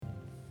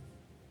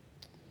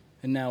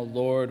And now,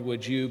 Lord,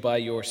 would you, by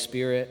your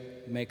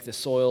Spirit, make the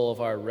soil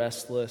of our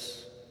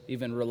restless,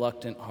 even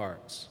reluctant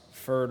hearts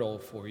fertile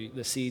for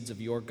the seeds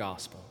of your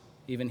gospel,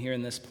 even here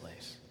in this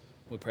place.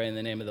 We pray in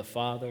the name of the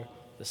Father,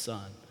 the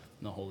Son,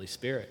 and the Holy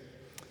Spirit.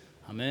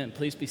 Amen.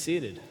 Please be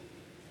seated.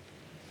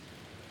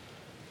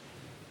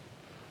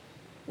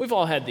 We've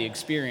all had the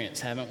experience,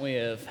 haven't we,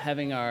 of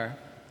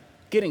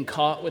getting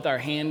caught with our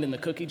hand in the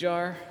cookie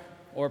jar,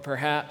 or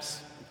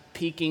perhaps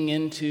peeking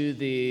into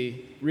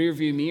the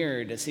rearview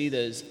mirror to see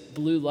those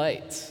blue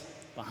lights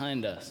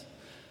behind us.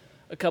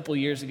 A couple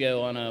years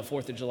ago on a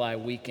 4th of July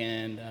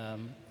weekend,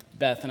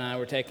 Beth and I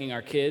were taking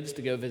our kids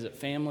to go visit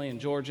family in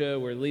Georgia.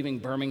 We're leaving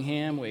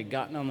Birmingham. We had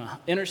gotten on the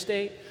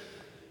interstate,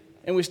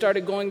 and we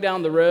started going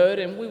down the road,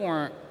 and we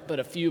weren't but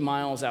a few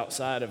miles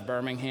outside of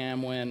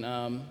Birmingham when,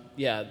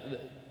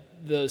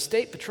 the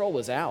state patrol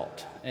was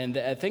out, and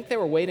I think they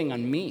were waiting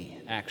on me,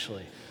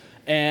 actually.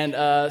 And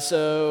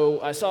so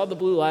I saw the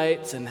blue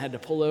lights and had to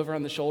pull over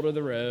on the shoulder of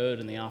the road,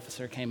 and the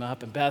officer came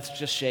up, and Beth's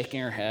just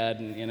shaking her head,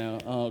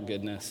 and, oh,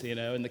 goodness,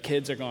 and the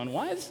kids are going,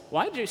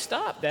 why'd you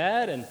stop,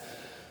 Dad? And,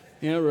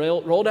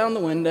 roll down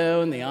the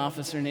window, and the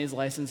officer needs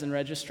license and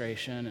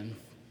registration,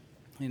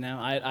 and,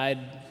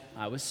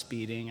 I was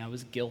speeding. I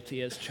was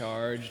guilty as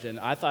charged, and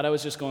I thought I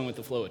was just going with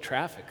the flow of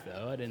traffic,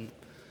 though. I didn't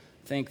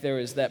think there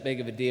was that big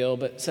of a deal,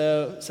 but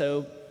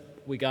so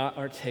we got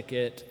our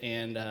ticket,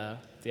 and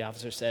the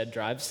officer said,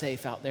 drive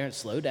safe out there and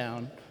slow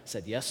down. I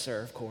said, yes,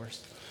 sir, of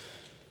course.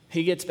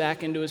 He gets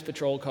back into his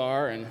patrol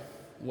car and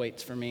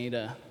waits for me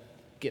to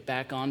get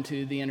back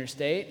onto the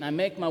interstate. And I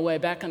make my way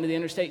back onto the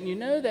interstate, and you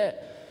know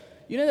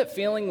that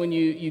feeling when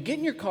you get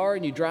in your car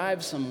and you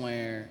drive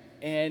somewhere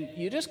and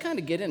you just kind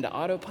of get into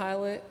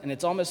autopilot, and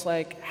it's almost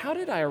like, how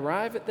did I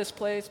arrive at this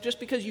place? Just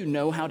because you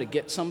know how to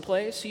get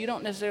someplace, so you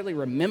don't necessarily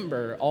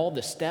remember all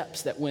the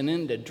steps that went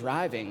into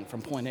driving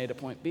from point A to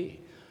point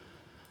B.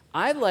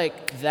 I,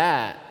 like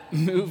that,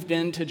 moved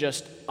into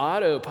just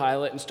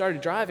autopilot and started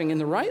driving in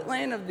the right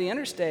lane of the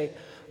interstate,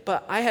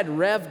 but I had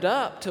revved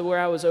up to where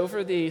I was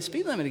over the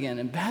speed limit again,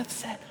 and Beth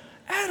said,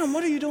 Adam,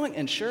 what are you doing?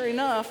 And sure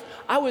enough,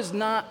 I was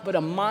not but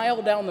a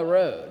mile down the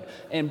road,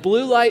 and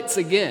blue lights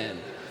again.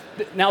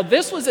 Now,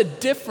 this was a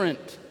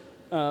different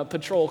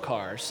patrol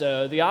car,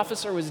 so the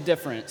officer was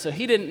different, so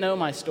he didn't know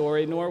my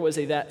story, nor was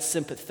he that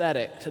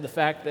sympathetic to the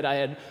fact that I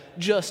had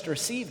just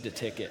received a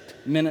ticket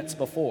minutes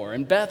before.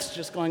 And Beth's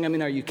just going,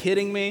 are you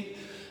kidding me?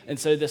 And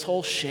so this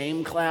whole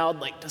shame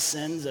cloud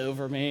descends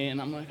over me,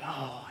 and I'm like,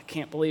 oh, I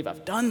can't believe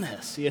I've done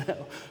this,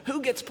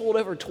 Who gets pulled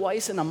over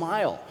twice in a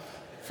mile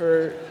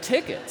for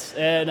tickets?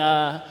 And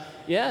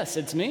yes,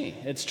 it's me.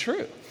 It's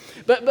true.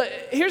 But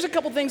here's a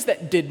couple things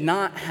that did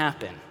not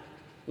happen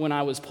when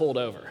I was pulled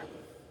over.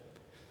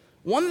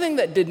 One thing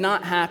that did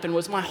not happen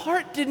was my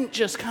heart didn't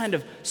just kind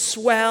of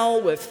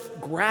swell with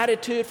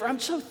gratitude I'm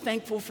so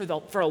thankful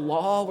for a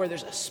law where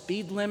there's a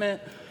speed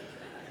limit.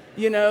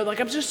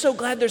 I'm just so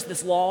glad there's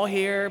this law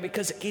here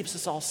because it keeps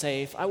us all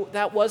safe.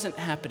 That wasn't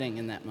happening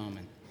in that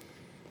moment.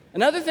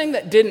 Another thing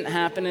that didn't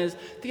happen is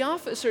the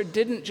officer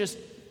didn't just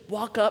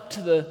walk up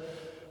to the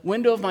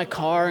window of my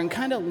car and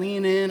kind of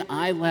lean in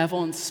eye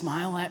level and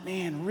smile at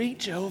me and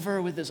reach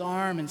over with his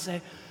arm and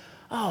say,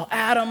 oh,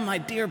 Adam, my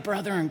dear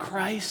brother in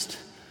Christ,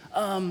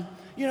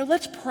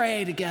 let's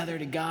pray together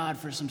to God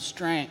for some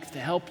strength to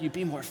help you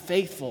be more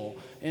faithful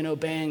in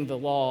obeying the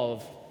law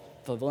of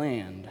the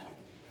land.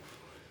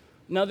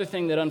 Another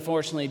thing that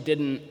unfortunately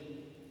didn't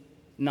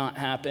not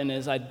happen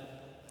is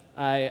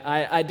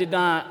I did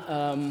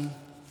not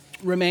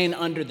remain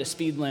under the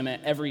speed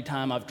limit every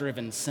time I've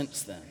driven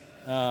since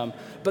then.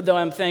 But though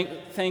I'm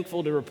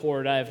thankful to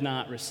report I have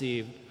not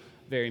received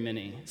very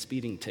many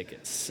speeding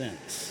tickets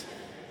since.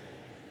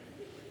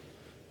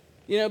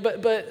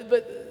 But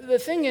the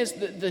thing is,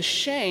 the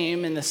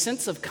shame and the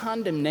sense of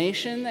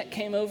condemnation that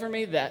came over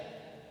me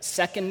that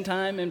second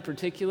time in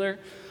particular,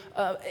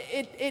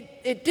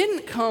 it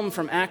didn't come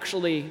from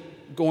actually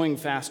going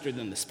faster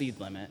than the speed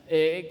limit.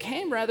 It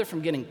came rather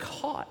from getting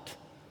caught.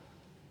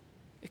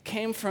 It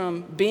came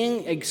from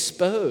being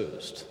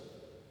exposed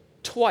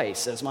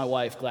twice, as my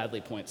wife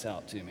gladly points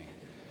out to me.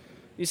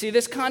 You see,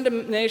 this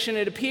condemnation,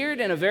 it appeared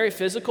in a very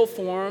physical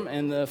form,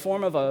 in the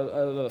form of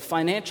a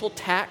financial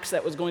tax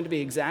that was going to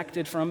be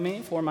exacted from me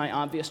for my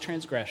obvious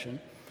transgression.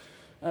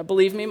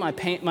 Believe me,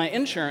 my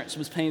insurance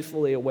was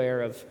painfully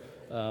aware of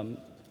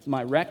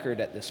my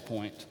record at this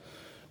point.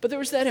 But there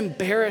was that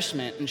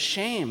embarrassment and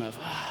shame of,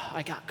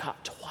 I got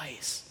caught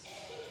twice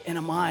in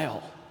a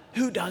mile.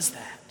 Who does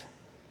that?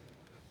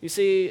 You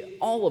see,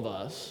 all of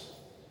us,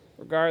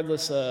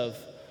 regardless of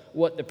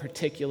what the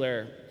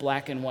particular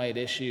black and white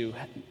issue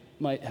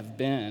might have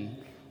been,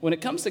 when it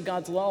comes to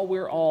God's law,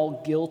 we're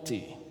all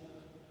guilty.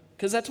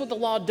 Because that's what the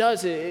law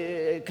does.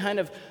 It kind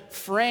of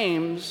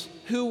frames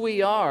who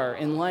we are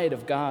in light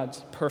of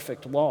God's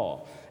perfect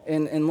law.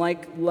 And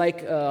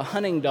like a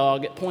hunting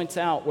dog, it points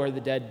out where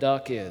the dead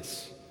duck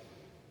is.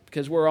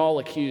 Because we're all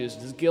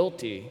accused as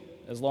guilty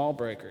as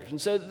lawbreakers.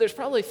 And so there's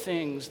probably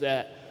things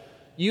that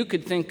you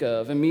could think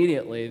of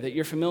immediately that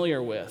you're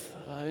familiar with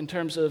in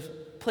terms of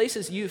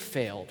places you've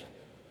failed.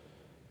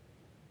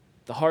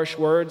 The harsh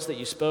words that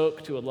you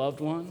spoke to a loved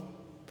one,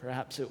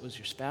 perhaps it was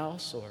your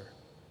spouse or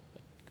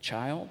a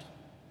child.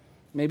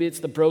 Maybe it's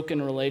the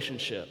broken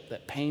relationship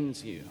that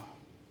pains you.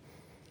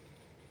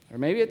 Or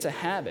maybe it's a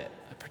habit,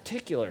 a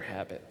particular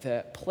habit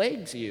that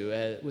plagues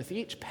you with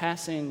each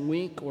passing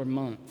week or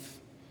month.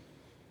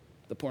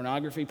 The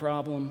pornography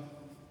problem,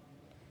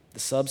 the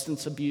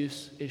substance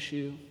abuse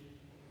issue,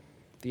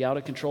 the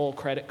out-of-control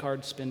credit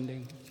card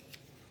spending.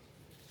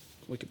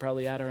 We could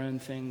probably add our own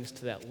things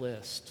to that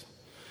list.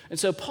 And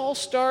so Paul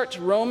starts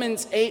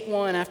Romans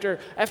 8:1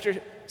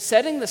 after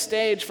setting the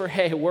stage for,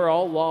 hey, we're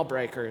all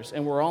lawbreakers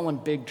and we're all in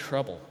big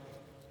trouble.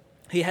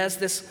 He has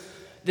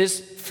this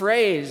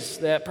phrase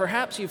that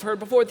perhaps you've heard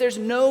before: there's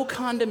no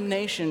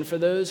condemnation for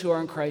those who are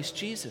in Christ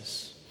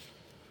Jesus.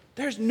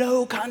 There's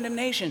no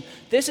condemnation.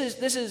 This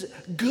is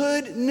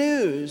good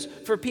news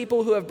for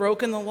people who have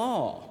broken the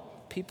law,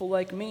 people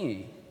like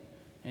me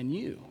and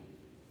you.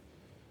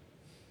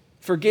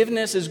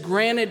 Forgiveness is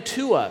granted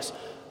to us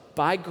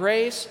by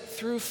grace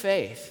through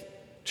faith,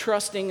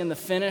 trusting in the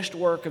finished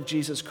work of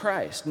Jesus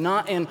Christ,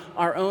 not in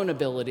our own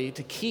ability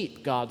to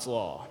keep God's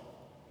law.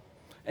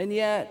 And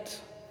yet,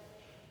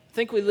 I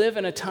think we live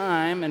in a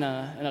time, in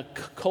a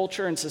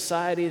culture and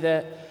society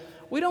that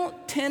we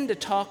don't tend to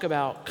talk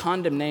about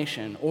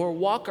condemnation or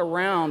walk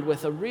around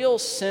with a real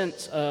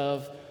sense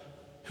of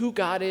who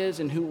God is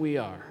and who we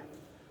are.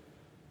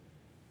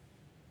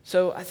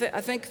 So I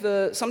think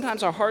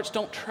sometimes our hearts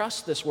don't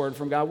trust this word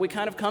from God. We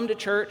kind of come to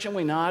church and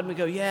we nod and we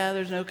go, yeah,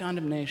 there's no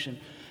condemnation.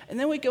 And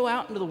then we go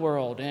out into the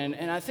world,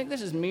 and I think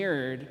this is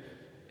mirrored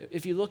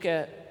if you look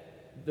at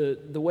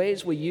the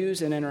ways we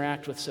use and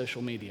interact with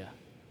social media.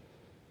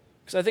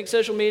 Because I think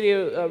social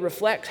media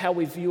reflects how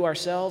we view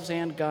ourselves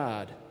and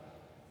God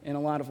in a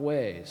lot of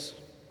ways.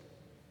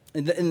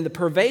 And the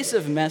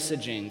pervasive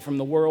messaging from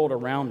the world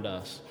around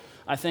us,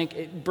 I think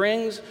it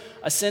brings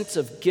a sense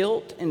of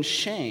guilt and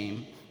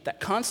shame that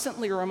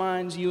constantly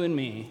reminds you and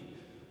me,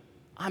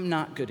 I'm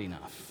not good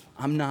enough.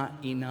 I'm not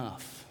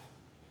enough.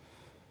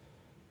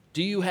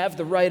 Do you have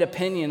the right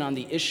opinion on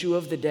the issue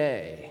of the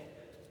day?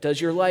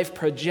 Does your life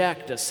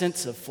project a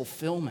sense of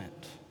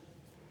fulfillment?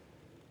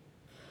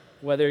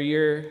 Whether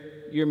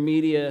your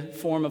media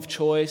form of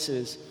choice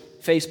is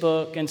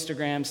Facebook,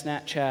 Instagram,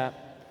 Snapchat,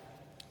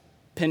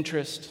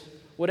 Pinterest,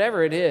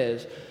 whatever it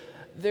is,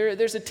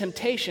 there's a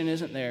temptation,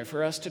 isn't there,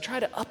 for us to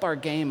try to up our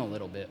game a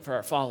little bit for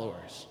our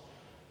followers.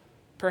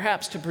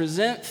 Perhaps to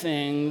present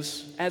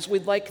things as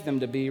we'd like them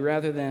to be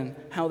rather than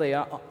how they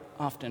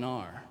often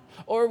are.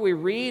 Or we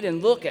read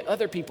and look at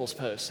other people's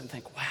posts and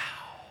think, wow,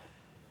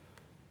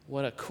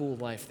 what a cool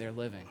life they're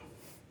living.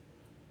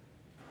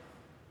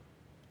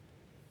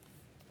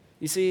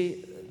 You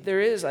see,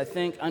 there is, I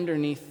think,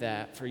 underneath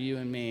that for you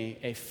and me,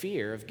 a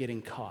fear of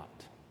getting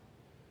caught,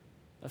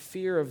 a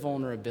fear of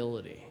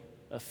vulnerability,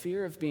 a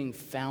fear of being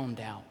found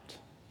out,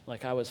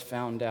 like I was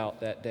found out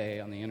that day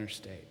on the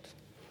interstate.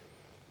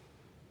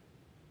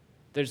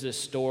 There's this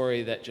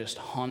story that just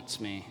haunts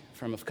me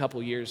from a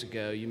couple years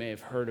ago. You may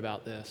have heard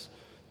about this.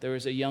 There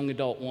was a young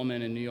adult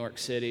woman in New York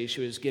City.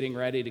 She was getting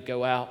ready to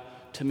go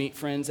out to meet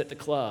friends at the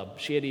club.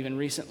 She had even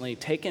recently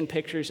taken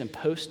pictures and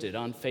posted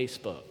on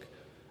Facebook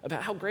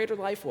about how great her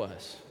life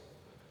was.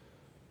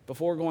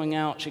 Before going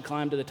out, she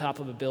climbed to the top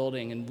of a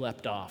building and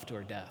leapt off to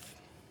her death.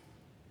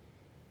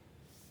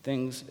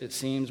 Things, it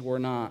seems, were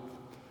not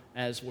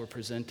as were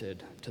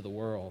presented to the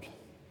world.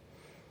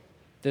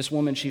 This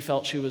woman, she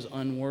felt she was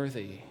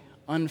unworthy,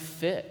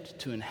 unfit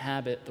to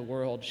inhabit the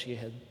world she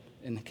had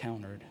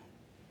encountered.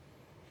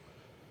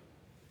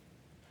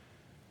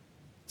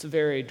 It's a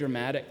very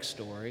dramatic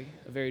story,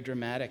 a very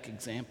dramatic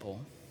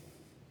example.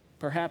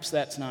 Perhaps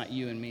that's not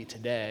you and me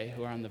today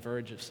who are on the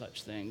verge of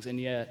such things, and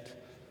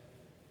yet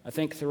I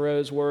think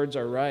Thoreau's words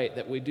are right,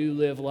 that we do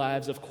live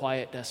lives of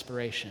quiet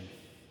desperation.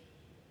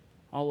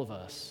 All of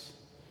us.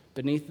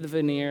 Beneath the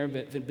veneer,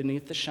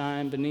 beneath the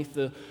shine, beneath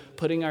the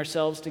putting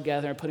ourselves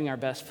together and putting our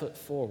best foot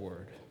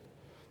forward,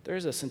 there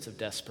is a sense of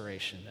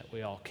desperation that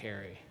we all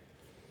carry.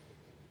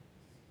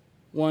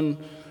 One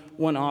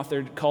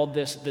author called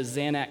this the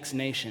Xanax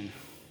Nation.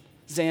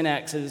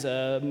 Xanax is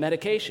a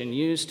medication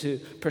used to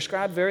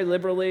prescribe very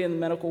liberally in the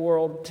medical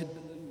world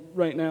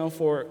right now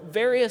for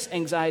various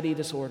anxiety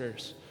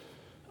disorders.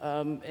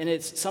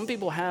 And some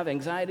people have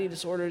anxiety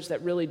disorders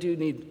that really do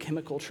need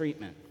chemical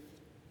treatment.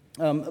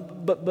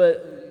 But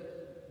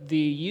the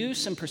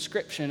use and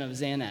prescription of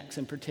Xanax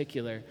in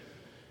particular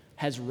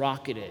has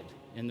rocketed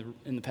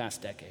in the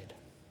past decade.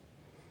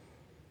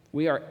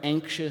 We are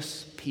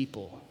anxious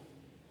people.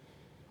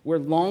 We're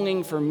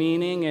longing for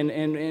meaning,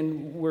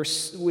 and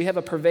we have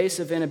a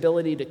pervasive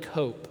inability to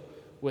cope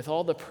with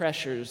all the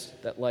pressures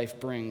that life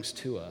brings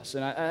to us.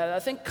 And I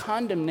think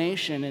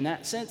condemnation in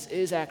that sense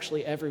is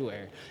actually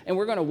everywhere. And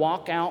we're going to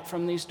walk out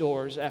from these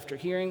doors after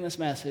hearing this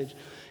message,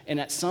 and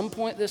at some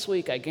point this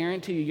week, I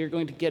guarantee you're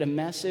going to get a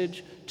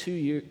message to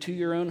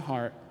your own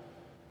heart,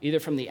 either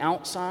from the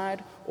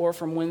outside or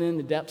from within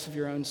the depths of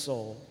your own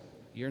soul.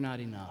 You're not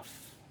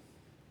enough.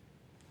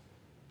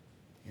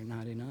 You're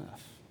not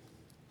enough.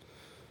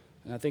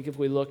 And I think if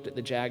we looked at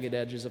the jagged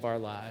edges of our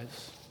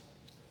lives,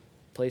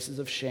 places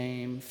of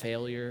shame,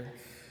 failure,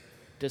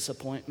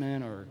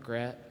 disappointment, or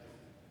regret,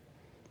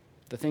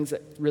 the things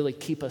that really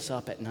keep us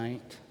up at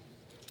night,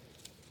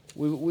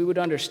 we would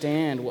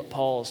understand what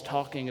Paul's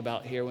talking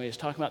about here when he's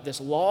talking about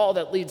this law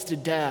that leads to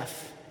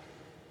death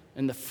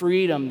and the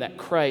freedom that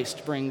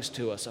Christ brings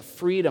to us, a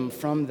freedom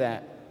from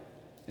that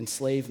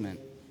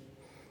enslavement.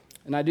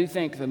 And I do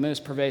think the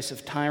most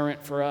pervasive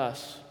tyrant for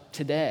us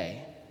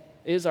today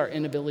is our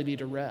inability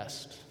to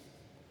rest.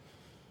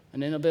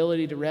 An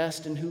inability to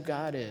rest in who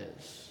God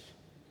is.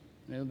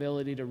 An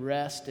inability to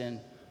rest in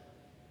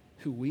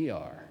who we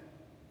are.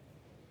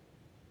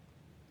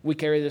 We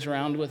carry this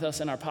around with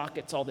us in our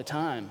pockets all the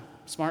time.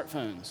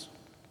 Smartphones,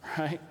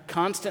 right?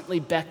 Constantly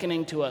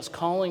beckoning to us,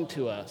 calling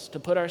to us, to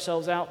put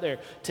ourselves out there,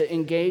 to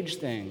engage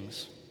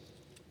things.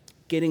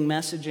 Getting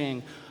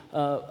messaging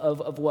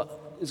of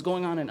what is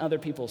going on in other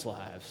people's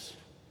lives.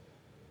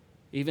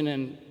 Even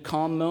in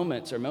calm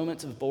moments or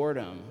moments of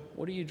boredom,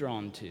 what are you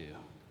drawn to?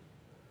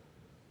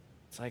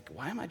 It's like,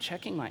 why am I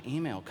checking my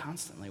email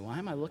constantly? Why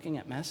am I looking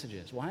at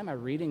messages? Why am I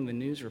reading the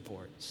news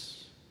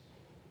reports?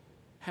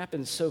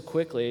 Happens so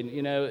quickly.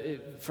 You know,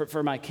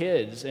 for my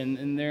kids and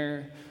in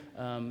their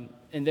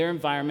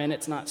environment,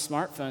 it's not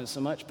smartphones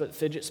so much, but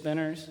fidget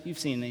spinners. You've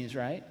seen these,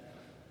 right?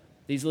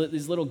 These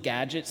little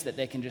gadgets that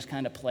they can just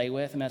kind of play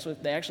with and mess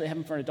with. They actually have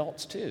them for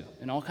adults too,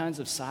 in all kinds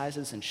of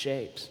sizes and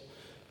shapes.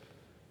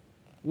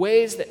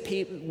 Ways that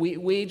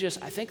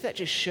I think that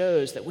just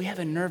shows that we have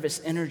a nervous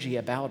energy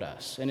about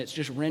us, and it's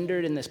just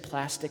rendered in this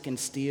plastic and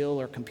steel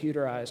or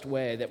computerized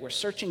way that we're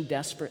searching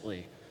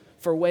desperately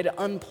for a way to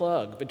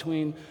unplug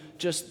between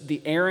just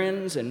the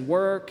errands and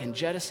work and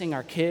jettisoning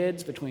our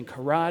kids, between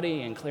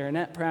karate and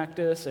clarinet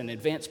practice and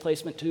advanced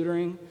placement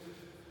tutoring.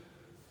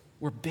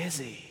 We're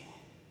busy,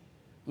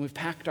 and we've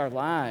packed our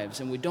lives,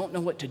 and we don't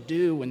know what to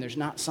do when there's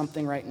not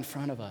something right in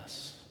front of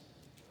us.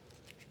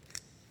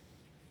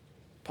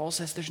 Paul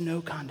says there's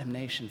no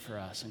condemnation for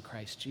us in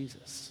Christ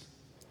Jesus.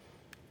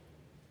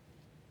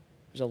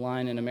 There's a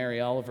line in a Mary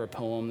Oliver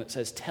poem that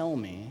says, "Tell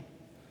me,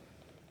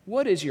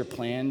 what is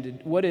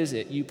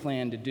it you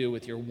plan to do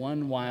with your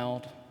one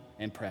wild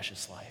and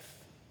precious life?"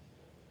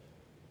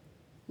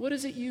 What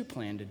is it you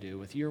plan to do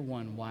with your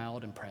one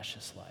wild and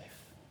precious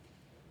life?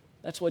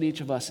 That's what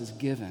each of us is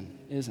given,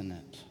 isn't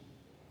it?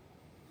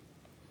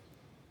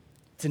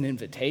 It's an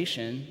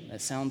invitation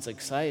that sounds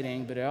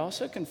exciting, but it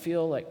also can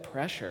feel like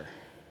pressure.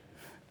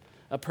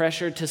 A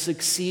pressure to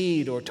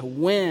succeed or to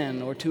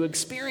win or to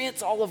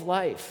experience all of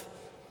life.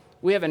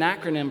 We have an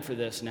acronym for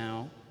this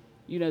now.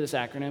 You know this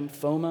acronym,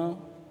 FOMO,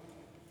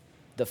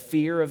 the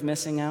fear of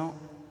missing out.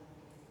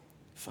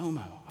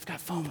 FOMO, I've got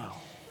FOMO.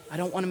 I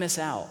don't want to miss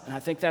out. And I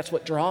think that's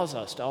what draws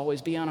us to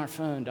always be on our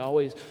phone, to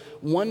always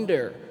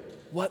wonder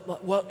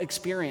what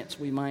experience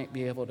we might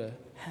be able to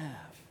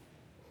have.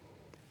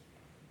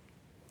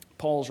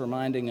 Paul's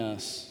reminding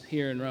us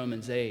here in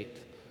Romans 8,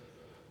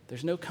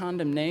 there's no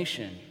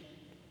condemnation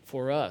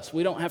for us.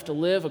 We don't have to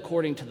live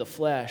according to the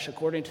flesh,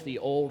 according to the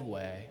old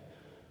way,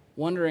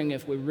 wondering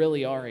if we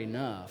really are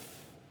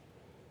enough,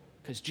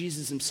 because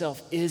Jesus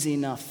himself is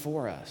enough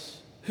for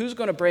us. Who's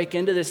going to break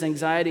into this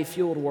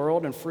anxiety-fueled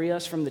world and free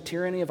us from the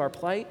tyranny of our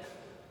plight?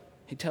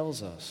 He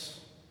tells us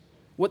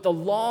what the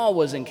law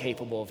was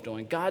incapable of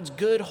doing, God's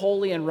good,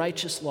 holy, and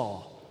righteous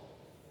law.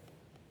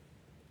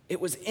 It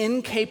was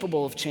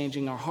incapable of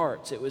changing our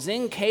hearts. It was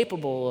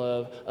incapable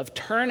of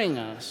turning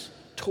us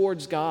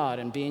towards God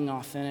and being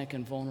authentic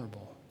and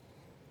vulnerable.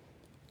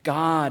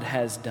 God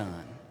has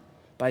done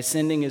by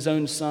sending his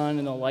own Son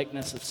in the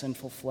likeness of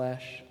sinful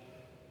flesh.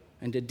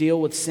 And to deal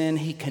with sin,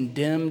 he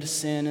condemned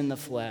sin in the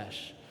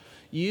flesh.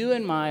 You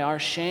and our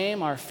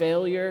shame, our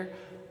failure,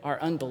 our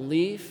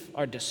unbelief,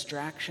 our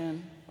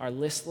distraction, our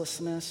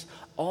listlessness,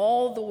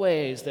 all the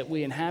ways that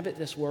we inhabit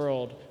this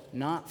world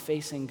not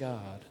facing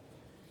God,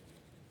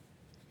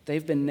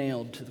 they've been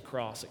nailed to the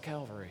cross at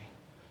Calvary.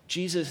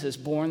 Jesus has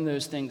borne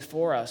those things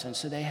for us, and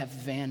so they have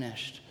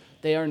vanished.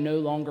 They are no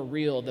longer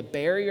real. The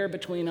barrier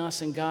between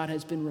us and God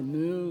has been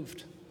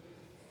removed.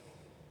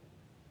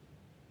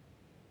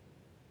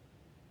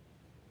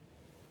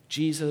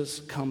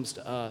 Jesus comes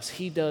to us.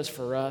 He does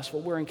for us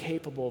what we're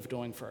incapable of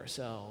doing for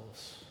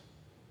ourselves.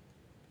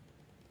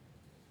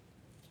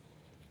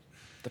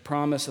 The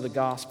promise of the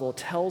gospel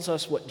tells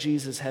us what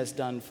Jesus has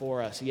done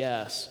for us,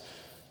 yes.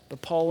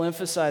 But Paul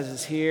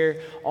emphasizes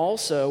here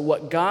also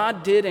what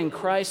God did in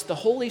Christ, the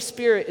Holy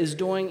Spirit is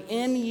doing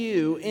in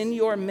you, in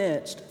your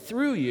midst,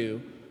 through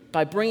you,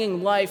 by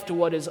bringing life to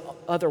what is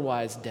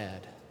otherwise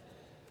dead.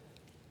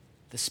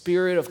 The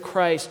Spirit of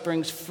Christ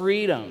brings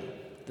freedom.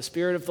 The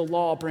spirit of the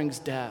law brings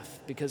death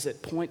because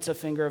it points a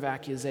finger of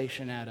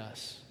accusation at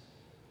us.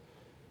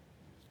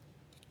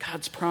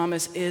 God's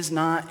promise is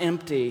not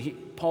empty.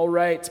 Paul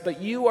writes,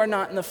 "But you are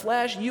not in the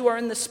flesh, you are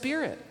in the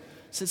Spirit,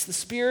 since the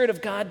Spirit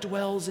of God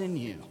dwells in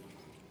you."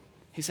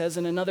 He says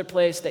in another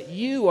place that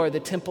you are the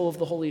temple of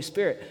the Holy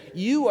Spirit.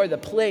 You are the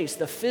place,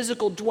 the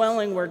physical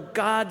dwelling where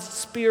God's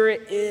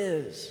Spirit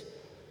is.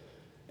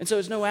 And so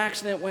it's no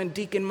accident when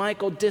Deacon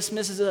Michael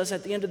dismisses us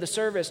at the end of the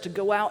service to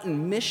go out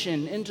and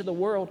mission into the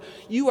world.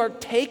 You are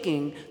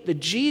taking the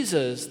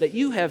Jesus that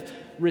you have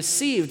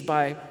received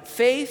by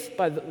faith,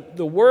 by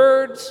the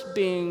words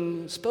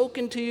being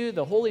spoken to you,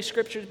 the Holy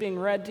Scriptures being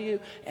read to you,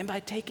 and by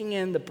taking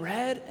in the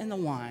bread and the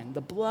wine, the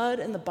blood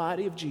and the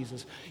body of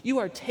Jesus. You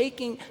are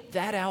taking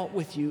that out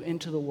with you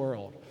into the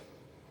world.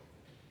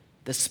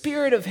 The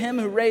Spirit of Him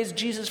who raised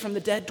Jesus from the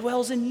dead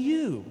dwells in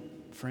you,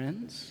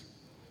 friends.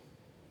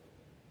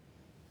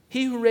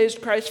 He who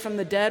raised Christ from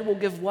the dead will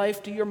give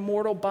life to your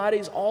mortal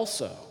bodies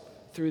also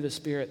through the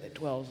Spirit that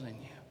dwells in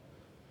you.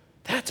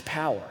 That's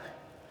power.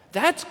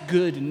 That's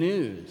good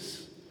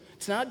news.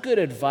 It's not good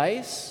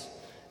advice.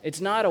 It's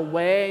not a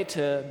way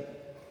to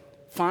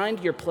find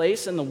your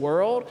place in the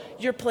world.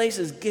 Your place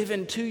is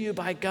given to you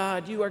by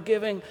God. You are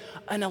giving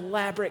an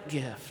elaborate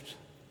gift.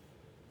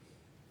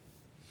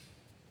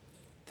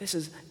 This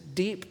is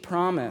deep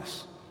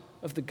promise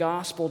of the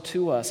gospel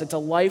to us. It's a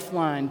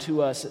lifeline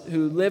to us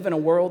who live in a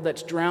world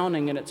that's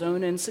drowning in its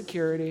own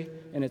insecurity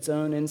and its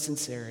own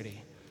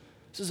insincerity.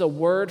 This is a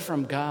word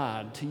from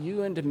God to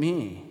you and to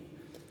me.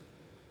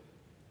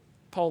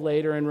 Paul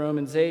later in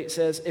Romans 8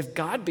 says, if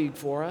God be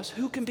for us,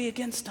 who can be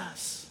against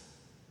us?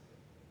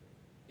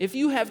 If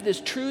you have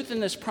this truth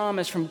and this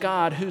promise from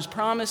God, whose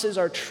promises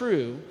are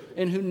true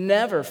and who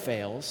never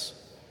fails,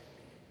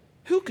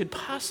 who could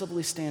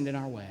possibly stand in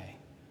our way?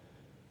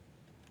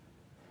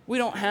 We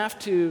don't have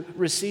to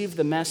receive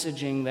the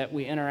messaging that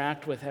we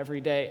interact with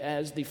every day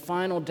as the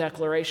final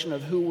declaration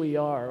of who we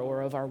are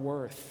or of our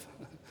worth,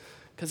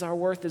 because our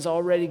worth is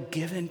already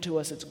given to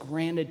us, it's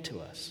granted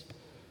to us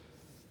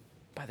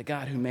by the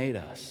God who made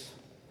us.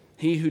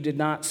 He who did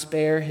not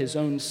spare his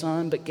own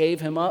Son, but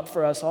gave him up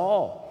for us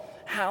all,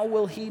 how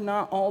will he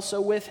not also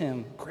with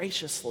him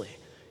graciously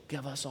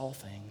give us all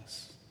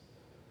things?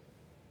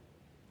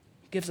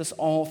 He gives us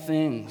all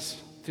things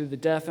through the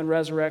death and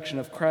resurrection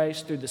of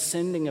Christ, through the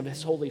sending of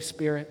His Holy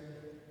Spirit.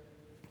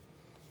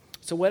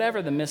 So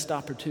whatever the missed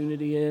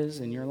opportunity is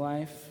in your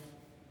life,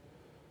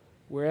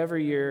 wherever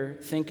you're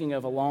thinking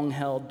of a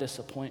long-held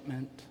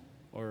disappointment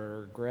or a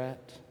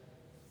regret,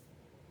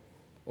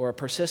 or a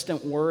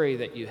persistent worry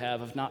that you have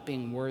of not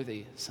being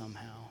worthy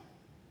somehow,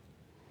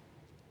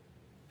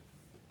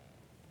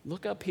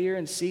 look up here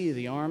and see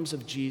the arms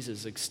of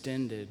Jesus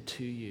extended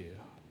to you,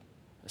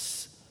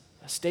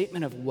 a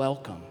statement of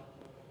welcome.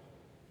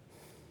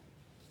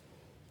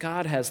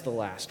 God has the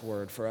last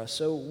word for us.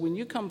 So when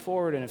you come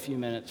forward in a few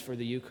minutes for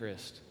the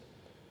Eucharist,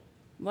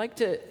 I'd like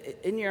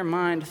to, in your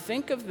mind,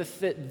 think of the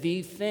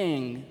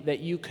thing that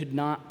you could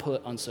not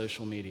put on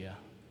social media.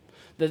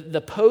 The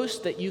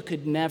post that you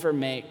could never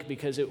make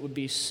because it would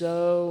be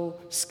so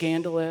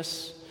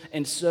scandalous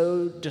and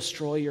so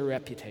destroy your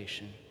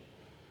reputation.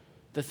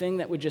 The thing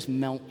that would just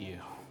melt you.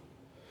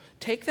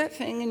 Take that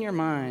thing in your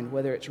mind,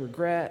 whether it's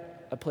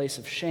regret, a place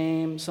of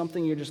shame,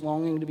 something you're just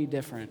longing to be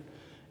different,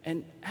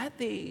 and at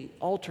the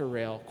altar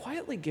rail,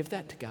 quietly give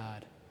that to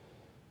God.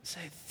 Say,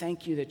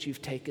 thank you that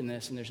you've taken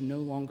this and there's no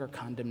longer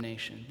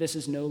condemnation. This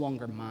is no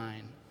longer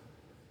mine.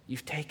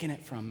 You've taken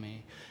it from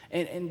me.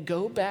 And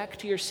go back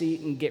to your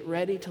seat and get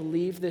ready to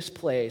leave this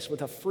place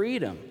with a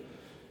freedom,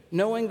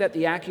 knowing that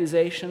the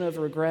accusation of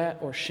regret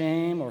or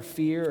shame or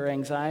fear or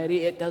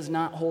anxiety, it does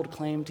not hold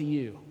claim to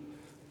you.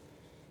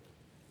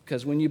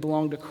 Because when you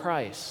belong to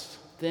Christ,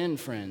 then,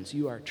 friends,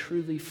 you are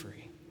truly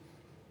free.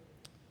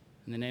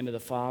 In the name of the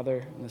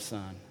Father, and the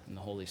Son, and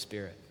the Holy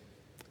Spirit.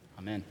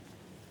 Amen.